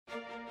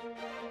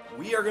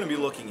we are going to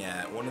be looking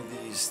at one of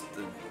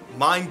the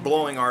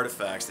mind-blowing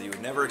artifacts that you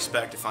would never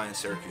expect to find in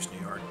Syracuse,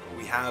 New York.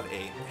 We have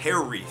a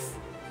hair wreath.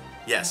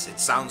 Yes, it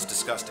sounds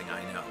disgusting,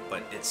 I know,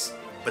 but it's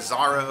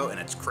bizarro and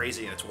it's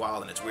crazy and it's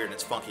wild and it's weird and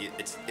it's funky.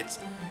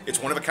 It's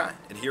one of a kind,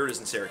 and here it is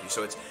in Syracuse.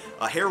 So it's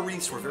hair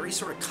wreaths were very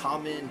sort of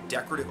common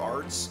decorative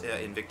arts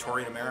in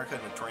Victorian America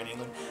and Victorian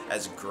England.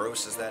 As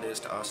gross as that is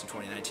to us in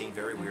 2019,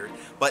 very weird.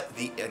 But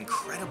the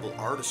incredible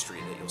artistry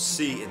that you'll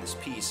see in this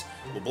piece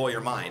will blow your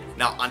mind.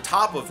 Now, on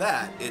top of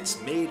that,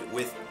 it's made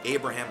with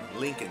Abraham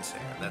Lincoln's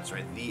hair. That's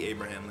right, the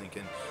Abraham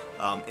Lincoln.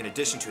 In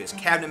addition to his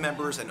cabinet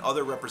members and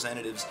other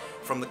representatives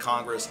from the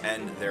Congress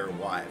and their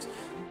wives.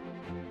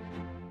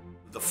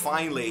 The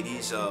fine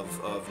ladies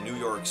of New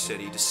York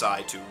City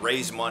decide to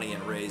raise money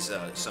and raise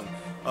some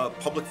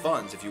public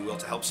funds, if you will,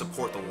 to help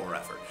support the war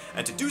effort.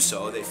 And to do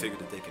so, they figured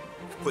that they could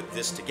put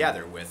this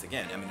together with,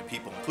 again, I mean, the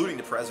people, including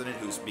the president,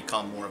 who's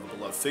become more of a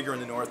beloved figure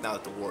in the North now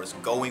that the war is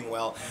going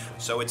well.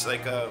 So it's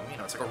like a,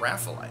 it's like a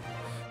raffle item.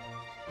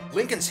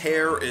 Lincoln's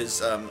hair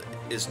is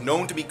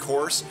known to be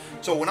coarse.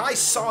 So when I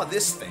saw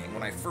this thing,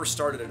 when I first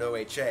started at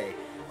OHA,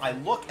 I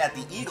look at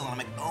the eagle and I'm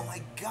like, oh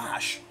my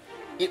gosh.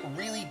 It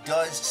really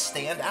does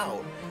stand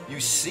out.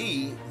 You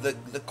see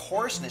the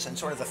coarseness and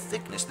sort of the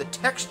thickness, the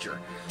texture.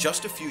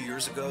 Just a few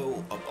years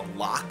ago, a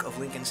lock of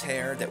Lincoln's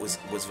hair that was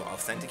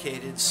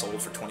authenticated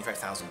sold for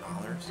 $25,000.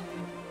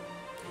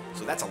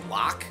 So that's a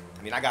lock.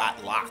 I mean, I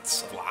got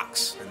lots of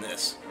locks in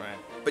this, right?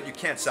 But you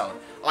can't sell it.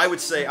 I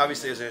would say,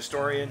 obviously, as a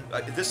historian,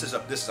 this is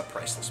a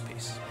priceless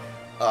piece.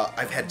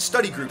 I've had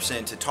study groups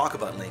in to talk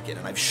about Lincoln,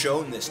 and I've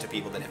shown this to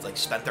people that have like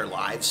spent their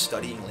lives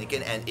studying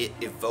Lincoln, and it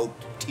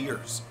evoked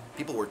tears.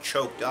 People were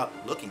choked up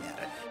looking at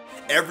it.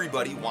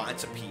 Everybody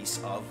wants a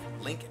piece of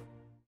Lincoln.